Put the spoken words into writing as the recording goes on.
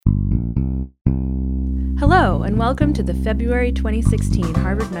Hello, and welcome to the February 2016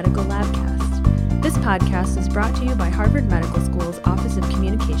 Harvard Medical Labcast. This podcast is brought to you by Harvard Medical School's Office of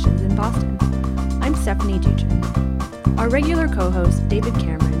Communications in Boston. I'm Stephanie Duchin. Our regular co-host, David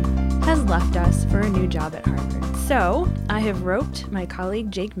Cameron, has left us for a new job at Harvard. So, I have roped my colleague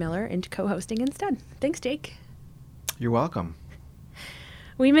Jake Miller into co-hosting instead. Thanks, Jake. You're welcome.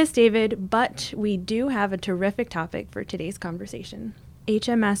 We miss David, but we do have a terrific topic for today's conversation.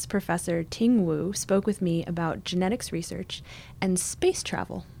 HMS professor Ting Wu spoke with me about genetics research and space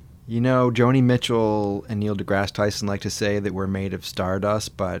travel. You know, Joni Mitchell and Neil deGrasse Tyson like to say that we're made of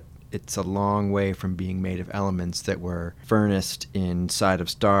stardust, but it's a long way from being made of elements that were furnaced inside of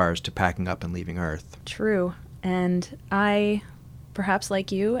stars to packing up and leaving Earth. True. And I, perhaps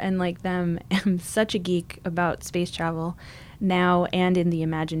like you and like them, am such a geek about space travel now and in the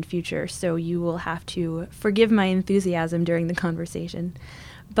imagined future, so you will have to forgive my enthusiasm during the conversation.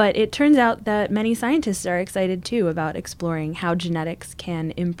 But it turns out that many scientists are excited too about exploring how genetics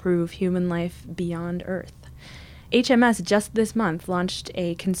can improve human life beyond Earth. HMS just this month launched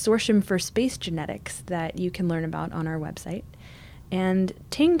a consortium for space genetics that you can learn about on our website. And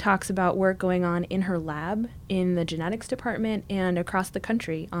Ting talks about work going on in her lab, in the genetics department, and across the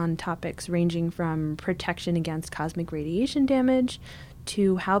country on topics ranging from protection against cosmic radiation damage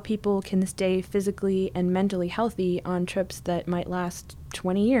to how people can stay physically and mentally healthy on trips that might last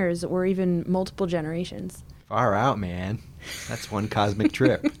 20 years or even multiple generations. Far out, man. That's one cosmic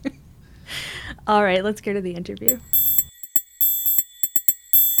trip. All right, let's go to the interview.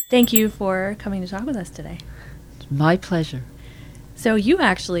 Thank you for coming to talk with us today. It's my pleasure. So you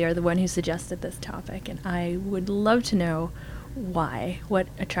actually are the one who suggested this topic, and I would love to know why. What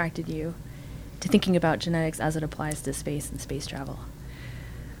attracted you to thinking about genetics as it applies to space and space travel?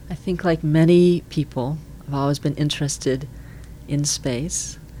 I think like many people, I've always been interested in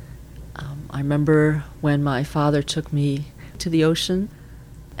space. I remember when my father took me to the ocean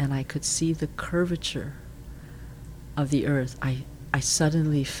and I could see the curvature of the Earth. I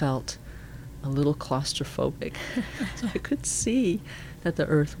suddenly felt a little claustrophobic. So I could see that the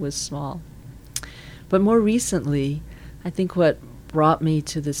Earth was small. But more recently, I think what brought me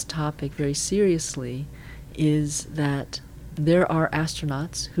to this topic very seriously is that there are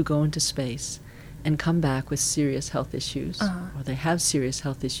astronauts who go into space and come back with serious health issues, or they have serious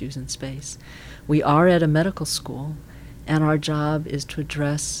health issues in space. We are at a medical school, and our job is to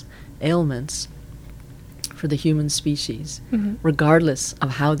address ailments for the human species, regardless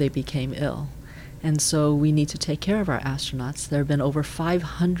of how they became ill. And so we need to take care of our astronauts. There have been over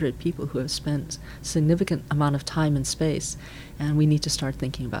 500 people who have spent a significant amount of time in space, and we need to start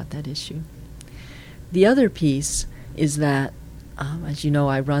thinking about that issue. The other piece is that, as you know,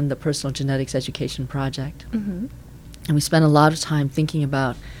 I run the Personal Genetics Education Project, and we spend a lot of time thinking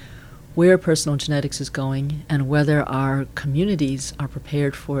about where personal genetics is going and whether our communities are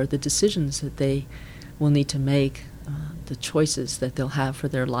prepared for the decisions that they will need to make, the choices that they'll have for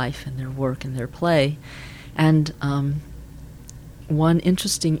their life and their work and their play. And one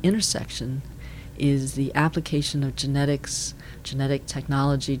interesting intersection is the application of genetics, genetic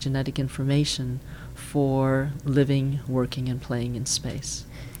technology, genetic information for living, working, and playing in space.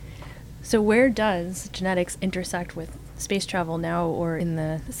 So where does genetics intersect with space travel now or in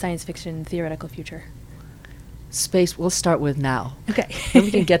the science fiction theoretical future? Space, we'll start with now. Okay. Then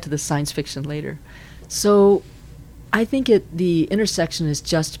we can get to the science fiction later. So I think the intersection is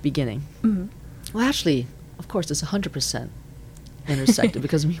just beginning. Well, actually, of course, it's 100% intersected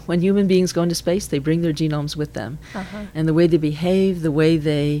because when human beings go into space, they bring their genomes with them. And the way they behave, the way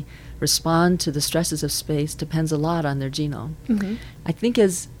they respond to the stresses of space depends a lot on their genome. I think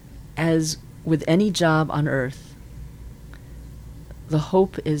as with any job on Earth, the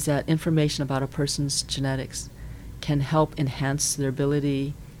hope is that information about a person's genetics can help enhance their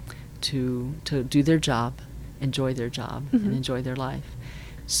ability to do their job, enjoy their job, and enjoy their life.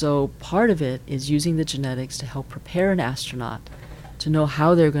 So part of it is using the genetics to help prepare an astronaut to know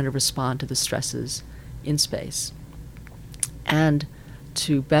how they're going to respond to the stresses in space and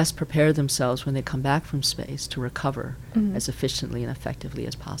to best prepare themselves when they come back from space to recover as efficiently and effectively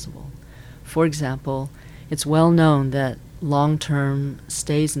as possible. For example, it's well known that long-term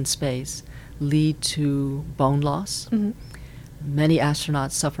stays in space lead to bone loss. Many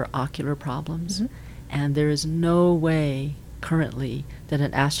astronauts suffer ocular problems, and there is no way currently that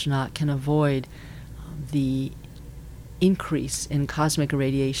an astronaut can avoid the increase in cosmic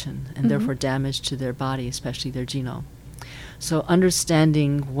radiation and therefore damage to their body, especially their genome. So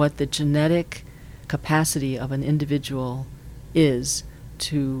understanding what the genetic capacity of an individual is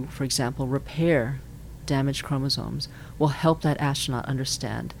to, for example, repair damaged chromosomes will help that astronaut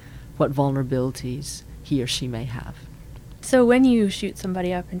understand what vulnerabilities he or she may have. So when you shoot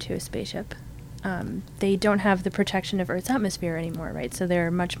somebody up into a spaceship, they don't have the protection of Earth's atmosphere anymore, right? So they're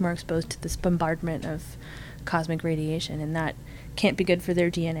much more exposed to this bombardment of cosmic radiation, and that can't be good for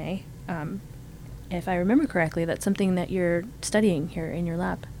their DNA. If I remember correctly, that's something that you're studying here in your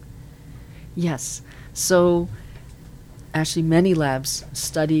lab. Yes. So actually many labs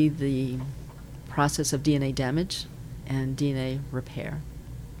study the process of DNA damage and DNA repair.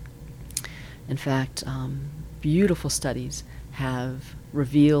 In fact, beautiful studies have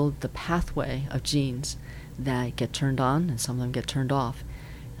revealed the pathway of genes that get turned on and some of them get turned off.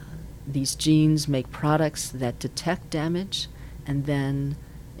 These genes make products that detect damage and then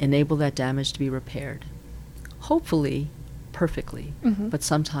enable that damage to be repaired. Hopefully perfectly, but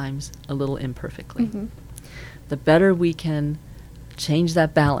sometimes a little imperfectly. The better we can change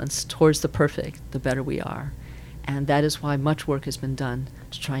that balance towards the perfect, the better we are. And that is why much work has been done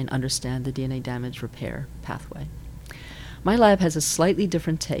to try and understand the DNA damage repair pathway. My lab has a slightly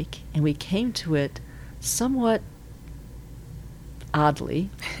different take, and we came to it somewhat oddly.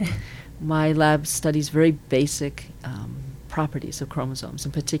 My lab studies very basic properties of chromosomes,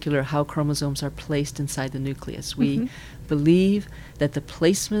 in particular how chromosomes are placed inside the nucleus. We believe that the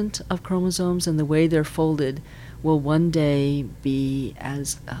placement of chromosomes and the way they're folded will one day be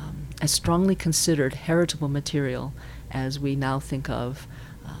as strongly considered heritable material as we now think of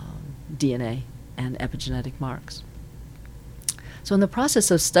DNA and epigenetic marks. So in the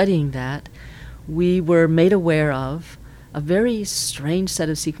process of studying that, we were made aware of a very strange set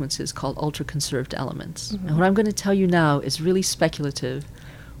of sequences called ultra-conserved elements. And what I'm going to tell you now is really speculative.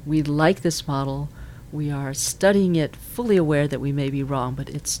 We like this model. We are studying it fully aware that we may be wrong, but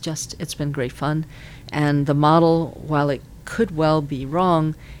it's been great fun. And the model, while it could well be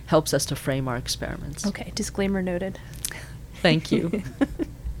wrong, helps us to frame our experiments. Okay, disclaimer noted. Thank you.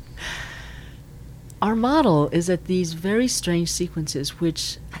 Our model is that these very strange sequences,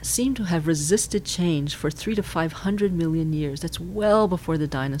 which seem to have resisted change for 300 to 500 million years, that's well before the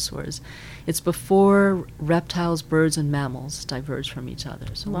dinosaurs. It's before reptiles, birds, and mammals diverged from each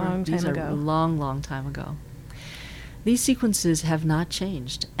other. So these are a long, long time ago. These sequences have not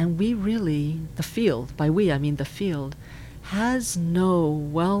changed, and we really, the field, by we I mean the field, has no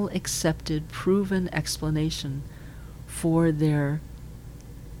well-accepted, proven explanation for their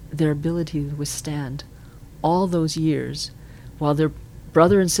ability to withstand all those years while their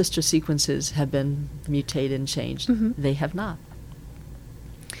brother and sister sequences have been mutated and changed. They have not.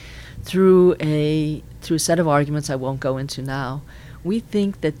 Through a set of arguments I won't go into now, we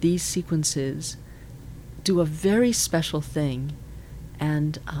think that these sequences do a very special thing,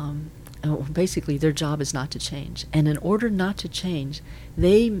 and basically their job is not to change. And in order not to change,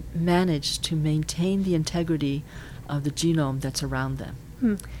 they manage to maintain the integrity of the genome that's around them.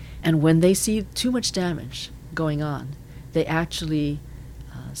 And when they see too much damage going on, they actually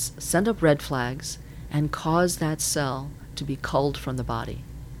send up red flags and cause that cell to be culled from the body.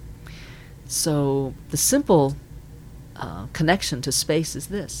 So the simple connection to space is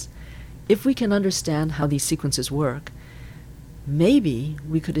this. If we can understand how these sequences work, maybe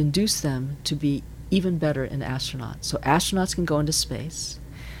we could induce them to be even better in astronauts. So astronauts can go into space.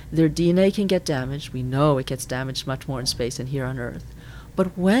 Their DNA can get damaged. We know it gets damaged much more in space than here on Earth.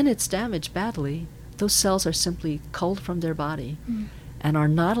 But when it's damaged badly, those cells are simply culled from their body and are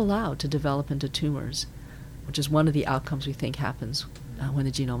not allowed to develop into tumors, which is one of the outcomes we think happens when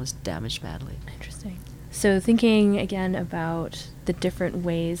the genome is damaged badly. Interesting. So thinking again about the different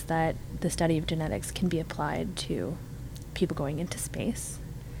ways that the study of genetics can be applied to people going into space,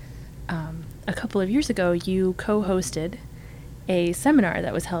 a couple of years ago you co-hosted a seminar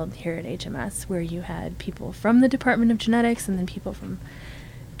that was held here at HMS where you had people from the Department of Genetics and then people from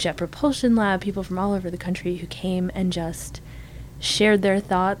Jet Propulsion Lab, people from all over the country who came and just shared their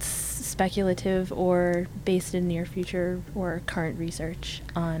thoughts, speculative or based in near future or current research,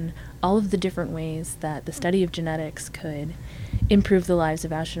 on all of the different ways that the study of genetics could improve the lives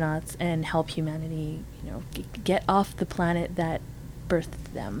of astronauts and help humanity, get off the planet that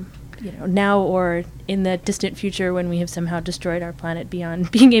birthed them. Now or in the distant future when we have somehow destroyed our planet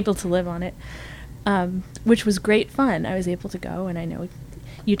beyond being able to live on it, which was great fun. I was able to go, and I know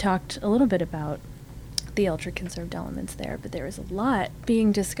you talked a little bit about the ultra-conserved elements there, but there was a lot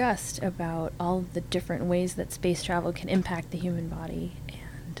being discussed about all of the different ways that space travel can impact the human body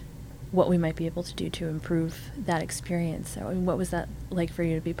and what we might be able to do to improve that experience. So, what was that like for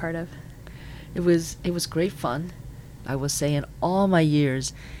you to be part of? It was great fun. I will say in all my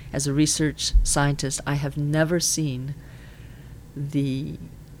years as a research scientist, I have never seen the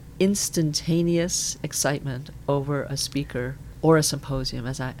instantaneous excitement over a speaker or a symposium,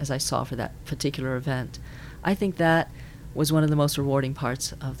 as I saw for that particular event. I think that was one of the most rewarding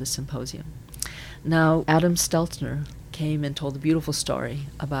parts of the symposium. Now, Adam Stelzner came and told a beautiful story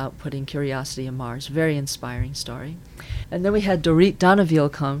about putting Curiosity on Mars, very inspiring story. And then we had Dorit Donneville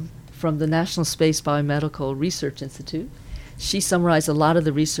come from the National Space Biomedical Research Institute. She summarized a lot of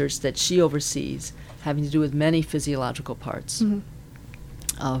the research that she oversees, having to do with many physiological parts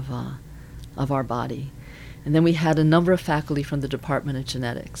of our body. And then we had a number of faculty from the Department of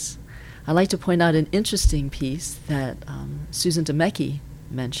Genetics. I'd like to point out an interesting piece that Susan Demecki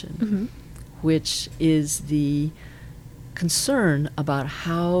mentioned, which is the concern about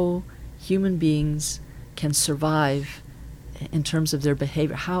how human beings can survive in terms of their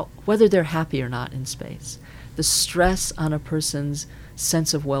behavior, whether they're happy or not in space, the stress on a person's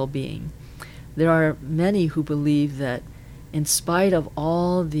sense of well-being. There are many who believe that in spite of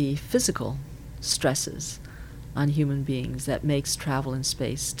all the physical stresses on human beings that makes travel in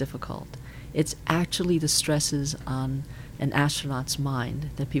space difficult, it's actually the stresses on an astronaut's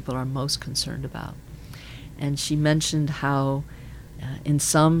mind that people are most concerned about. And she mentioned how in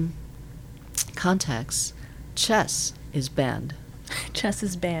some contexts, chess is banned. Chess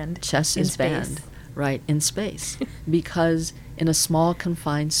is banned. Chess is banned, right, in space. Because in a small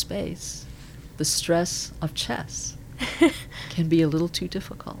confined space, the stress of chess can be a little too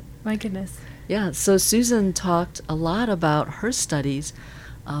difficult. My goodness. Yeah, so Susan talked a lot about her studies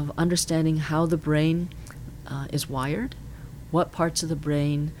of understanding how the brain is wired, what parts of the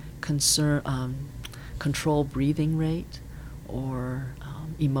brain control breathing rate or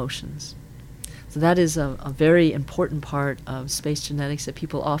emotions. So that is a very important part of space genetics that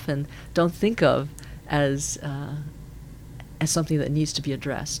people often don't think of as something that needs to be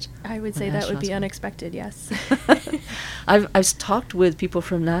addressed. I would say that would be unexpected, yes. I've talked with people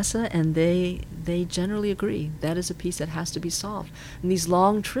from NASA, and they generally agree that is a piece that has to be solved. And these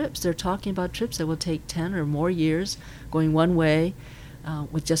long trips, they're talking about trips that will take 10 or more years, going one way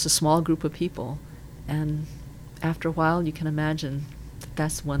with just a small group of people. And after a while, you can imagine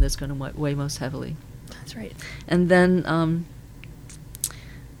that's one that's going to weigh most heavily. That's right. And then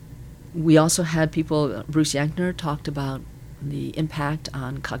we also had people, Bruce Yankner talked about the impact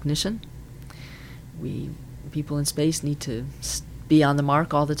on cognition. People in space need to be on the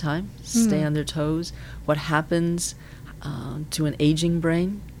mark all the time, stay on their toes. What happens to an aging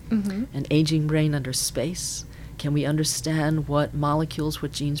brain? An aging brain under space? Can we understand what molecules,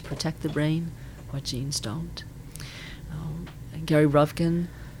 what genes protect the brain, what genes don't? Gary Ruvkin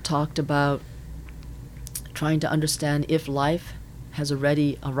talked about trying to understand if life has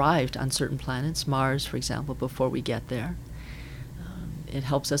already arrived on certain planets, Mars, for example, before we get there. It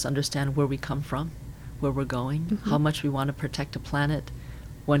helps us understand where we come from, where we're going, how much we want to protect a planet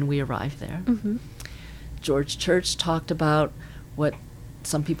when we arrive there. George Church talked about what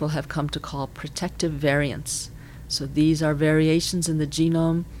some people have come to call protective variants. So these are variations in the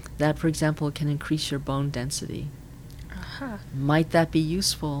genome that, for example, can increase your bone density. Might that be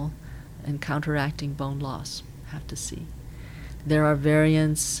useful in counteracting bone loss? Have to see. There are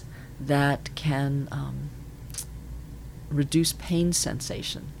variants that can reduce pain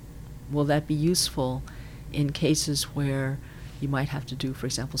sensation. Will that be useful in cases where you might have to do, for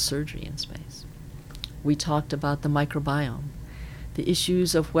example, surgery in space? We talked about the microbiome, the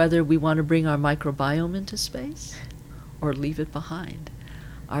issues of whether we want to bring our microbiome into space or leave it behind.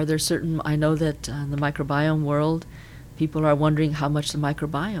 Are there certain, I know that in the microbiome world, people are wondering how much the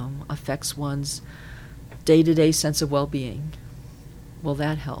microbiome affects one's day-to-day sense of well-being. Will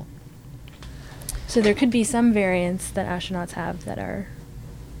that help? So there could be some variants that astronauts have that are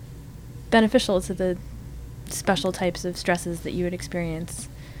beneficial to the special types of stresses that you would experience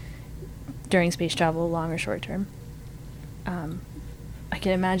during space travel, long or short term. I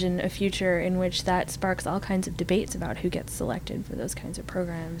can imagine a future in which that sparks all kinds of debates about who gets selected for those kinds of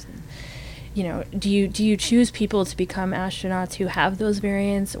programs. And, you know, do you choose people to become astronauts who have those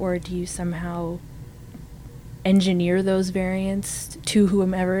variants, or do you somehow engineer those variants to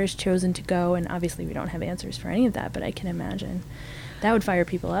whomever is chosen to go? And obviously we don't have answers for any of that, but I can imagine that would fire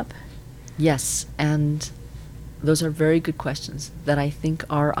people up. Yes, and those are very good questions that I think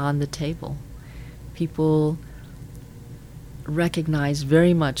are on the table. People recognize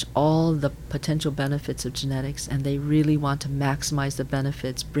very much all the potential benefits of genetics, and they really want to maximize the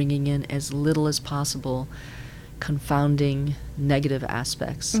benefits, bringing in as little as possible confounding negative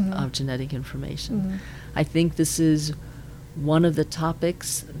aspects of genetic information. I think this is one of the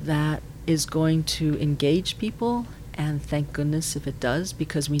topics that is going to engage people, and thank goodness if it does,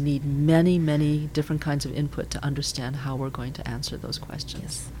 because we need many, many different kinds of input to understand how we're going to answer those questions.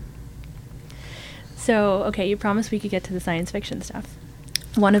 Yes. So, okay, you promised we could get to the science fiction stuff.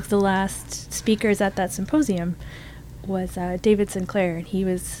 One of the last speakers at that symposium was David Sinclair, and he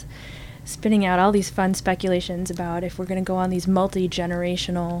was spinning out all these fun speculations about if we're going to go on these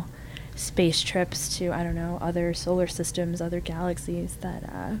multi-generational space trips to, I don't know, other solar systems, other galaxies,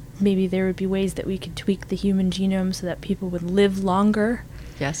 that maybe there would be ways that we could tweak the human genome so that people would live longer.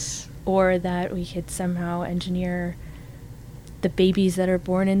 Yes. Or that we could somehow engineer the babies that are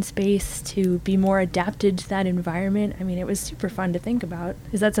born in space to be more adapted to that environment. I mean, it was super fun to think about.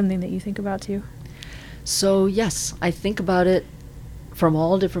 Is that something that you think about too? So yes, I think about it from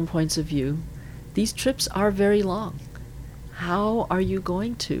all different points of view. These trips are very long. How are you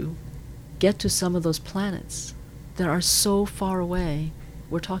going to get to some of those planets that are so far away?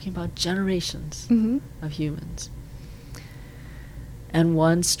 We're talking about generations of humans. And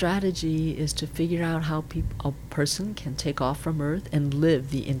one strategy is to figure out how a person can take off from Earth and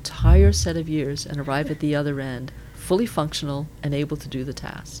live the entire set of years and arrive at the other end fully functional and able to do the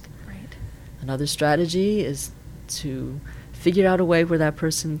task. Right. Another strategy is to figure out a way where that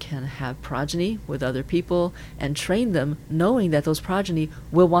person can have progeny with other people and train them knowing that those progeny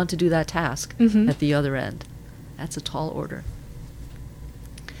will want to do that task at the other end. That's a tall order.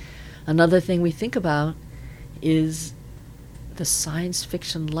 Another thing we think about is the science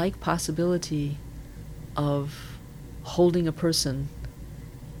fiction-like possibility of holding a person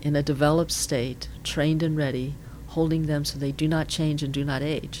in a developed state, trained and ready, holding them so they do not change and do not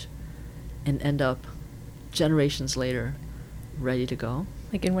age, and end up generations later ready to go.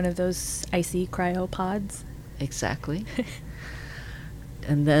 Like in one of those icy cryopods? Exactly.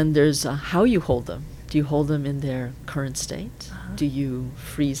 And then there's how you hold them. Do you hold them in their current state? Do you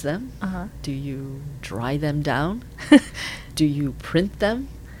freeze them? Do you dry them down? Do you print them?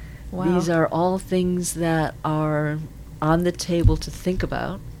 Wow. These are all things that are on the table to think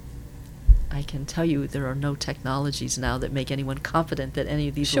about. I can tell you there are no technologies now that make anyone confident that any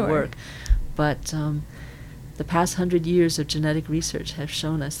of these will work. But the past 100 years of genetic research have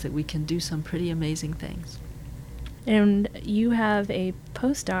shown us that we can do some pretty amazing things. And you have a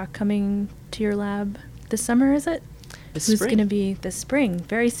postdoc coming to your lab this summer, is it? Who's going to be this spring,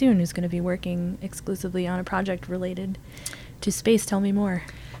 very soon, who's going to be working exclusively on a project related to space. Tell me more.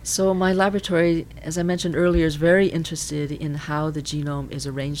 So my laboratory, as I mentioned earlier, is very interested in how the genome is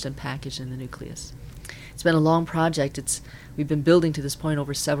arranged and packaged in the nucleus. It's been a long project. We've been building to this point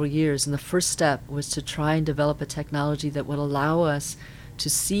over several years, and the first step was to try and develop a technology that would allow us to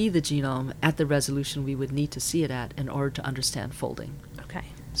see the genome at the resolution we would need to see it at in order to understand folding. Okay.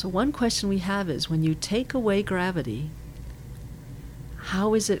 So one question we have is, when you take away gravity,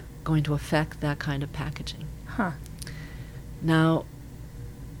 how is it going to affect that kind of packaging? Now,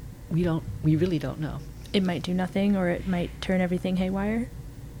 we really don't know. It might do nothing, or it might turn everything haywire?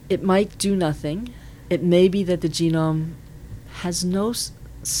 It might do nothing. It may be that the genome has no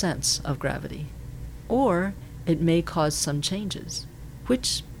sense of gravity, or it may cause some changes,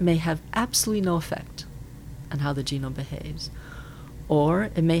 which may have absolutely no effect on how the genome behaves. Or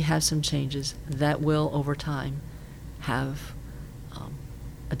it may have some changes that will, over time, have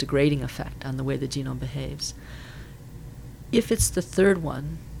a degrading effect on the way the genome behaves. If it's the third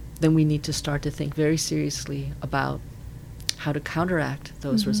one, then we need to start to think very seriously about how to counteract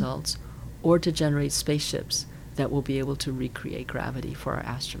those results, or to generate spaceships that will be able to recreate gravity for our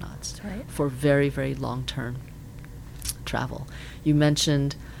astronauts for very, very long-term travel. You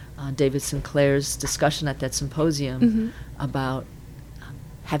mentioned David Sinclair's discussion at that symposium about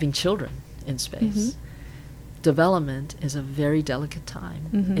having children in space. Development is a very delicate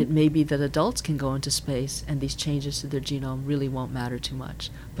time. It may be that adults can go into space and these changes to their genome really won't matter too much.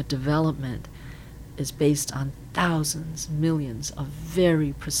 But development is based on thousands, millions of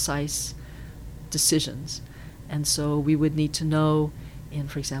very precise decisions. And so we would need to know in,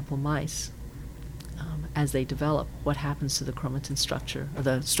 for example, mice, as they develop, what happens to the chromatin structure, or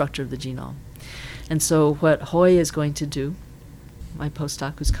the structure of the genome. And so what Hoy is going to do, my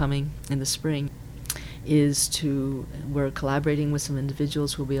postdoc who's coming in the spring, we're collaborating with some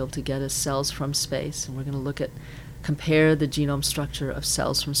individuals who will be able to get us cells from space, and we're going to compare the genome structure of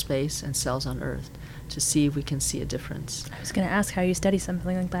cells from space and cells on Earth to see if we can see a difference. I was going to ask how you study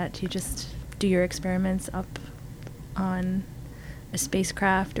something like that. Do you just do your experiments up on a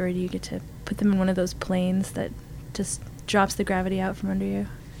spacecraft, or do you get to put them in one of those planes that just drops the gravity out from under you?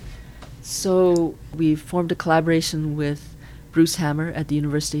 So we've formed a collaboration with Bruce Hammer at the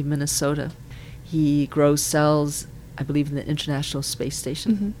University of Minnesota. He grows cells, I believe, in the International Space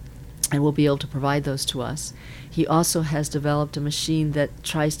Station, and will be able to provide those to us. He also has developed a machine that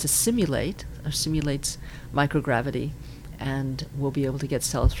tries to simulates microgravity, and we'll be able to get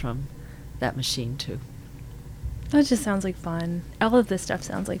cells from that machine too. That just sounds like fun. All of this stuff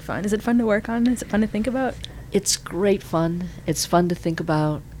sounds like fun. Is it fun to work on? Is it fun to think about? It's great fun. It's fun to think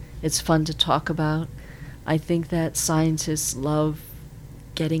about. It's fun to talk about. I think that scientists love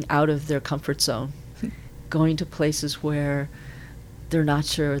getting out of their comfort zone, going to places where they're not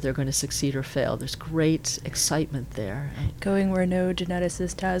sure they're going to succeed or fail. There's great excitement there. Going where no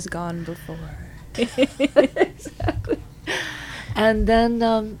geneticist has gone before. Exactly. And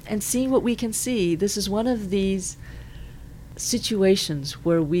then, and seeing what we can see. This is one of these situations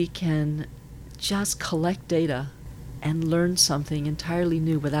where we can just collect data and learn something entirely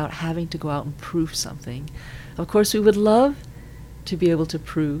new without having to go out and prove something. Of course, we would love to be able to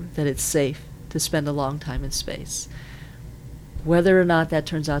prove that it's safe to spend a long time in space. Whether or not that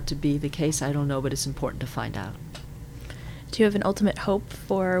turns out to be the case, I don't know, but it's important to find out. Do you have an ultimate hope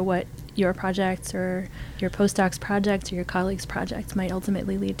for what your projects or your postdocs' projects or your colleagues' projects might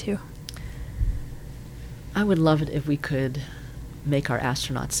ultimately lead to? I would love it if we could make our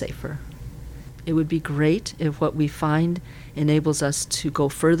astronauts safer. It would be great if what we find enables us to go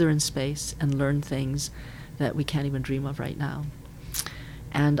further in space and learn things that we can't even dream of right now.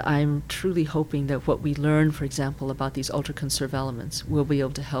 And I'm truly hoping that what we learn, for example, about these ultra-conserved elements will be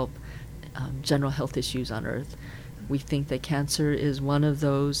able to help general health issues on Earth. We think that cancer is one of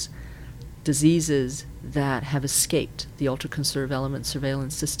those diseases that have escaped the ultra-conserved element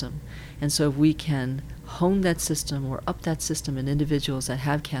surveillance system. And so if we can hone that system or up that system in individuals that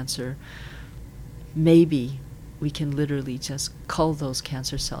have cancer, maybe we can literally just cull those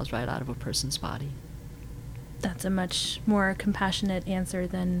cancer cells right out of a person's body. That's a much more compassionate answer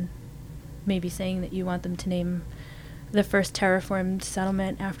than maybe saying that you want them to name the first terraformed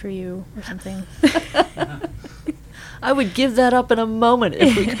settlement after you or something. I would give that up in a moment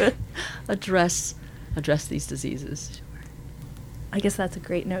if we could address these diseases. I guess that's a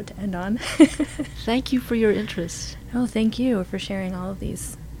great note to end on. Thank you for your interest. Oh, thank you for sharing all of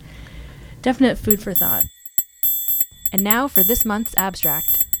these. Definite food for thought. And now for this month's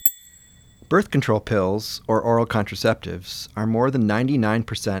abstract. Birth control pills, or oral contraceptives, are more than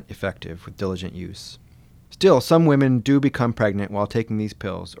 99% effective with diligent use. Still, some women do become pregnant while taking these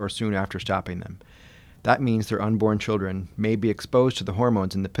pills or soon after stopping them. That means their unborn children may be exposed to the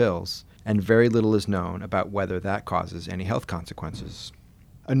hormones in the pills, and very little is known about whether that causes any health consequences.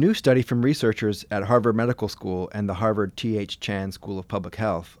 A new study from researchers at Harvard Medical School and the Harvard T.H. Chan School of Public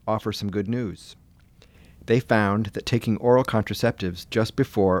Health offers some good news. They found that taking oral contraceptives just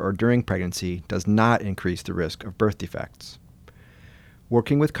before or during pregnancy does not increase the risk of birth defects.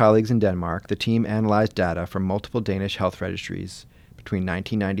 Working with colleagues in Denmark, the team analyzed data from multiple Danish health registries between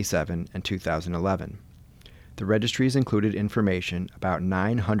 1997 and 2011. The registries included information about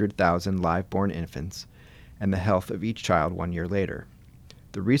 900,000 live-born infants and the health of each child 1 year later.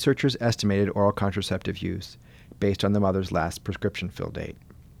 The researchers estimated oral contraceptive use based on the mother's last prescription fill date.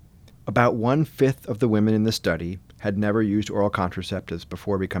 About 1/5 of the women in the study had never used oral contraceptives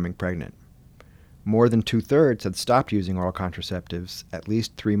before becoming pregnant. More than 2/3 had stopped using oral contraceptives at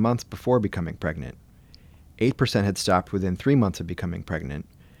least 3 months before becoming pregnant. 8% had stopped within 3 months of becoming pregnant,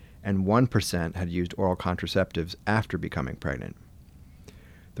 and 1% had used oral contraceptives after becoming pregnant.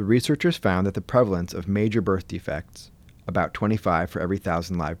 The researchers found that the prevalence of major birth defects, about 25 for every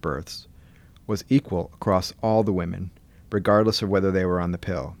 1,000 live births, was equal across all the women, regardless of whether they were on the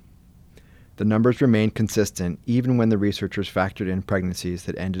pill. The numbers remained consistent even when the researchers factored in pregnancies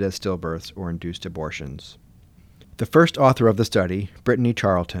that ended as stillbirths or induced abortions. The first author of the study, Brittany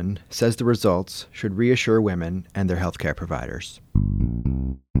Charlton, says the results should reassure women and their healthcare providers.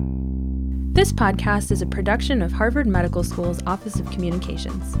 This podcast is a production of Harvard Medical School's Office of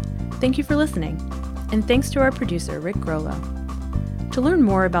Communications. Thank you for listening, and thanks to our producer, Rick Grollo. To learn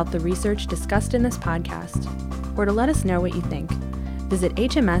more about the research discussed in this podcast, or to let us know what you think, visit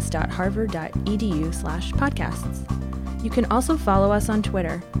hms.harvard.edu/podcasts. You can also follow us on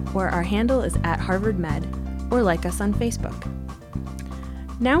Twitter, where our handle is @HarvardMed, or like us on Facebook.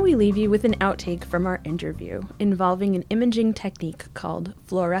 Now we leave you with an outtake from our interview involving an imaging technique called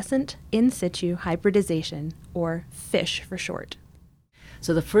fluorescent in situ hybridization, or FISH for short.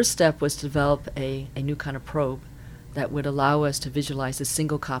 So the first step was to develop a new kind of probe that would allow us to visualize the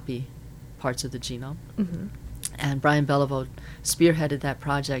single copy parts of the genome. Mm-hmm. And Brian Beliveau spearheaded that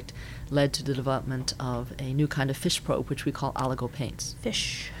project, led to the development of a new kind of FISH probe, which we call oligopaints.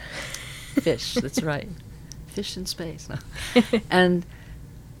 FISH. FISH, that's right. Fish in space. No. And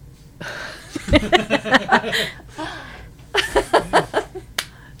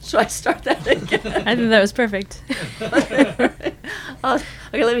should I start that again? I think that was perfect.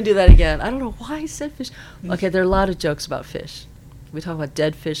 Okay, let me do that again. I don't know why I said fish. Okay, there are a lot of jokes about fish. We talk about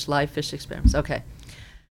dead fish, live fish experiments. Okay.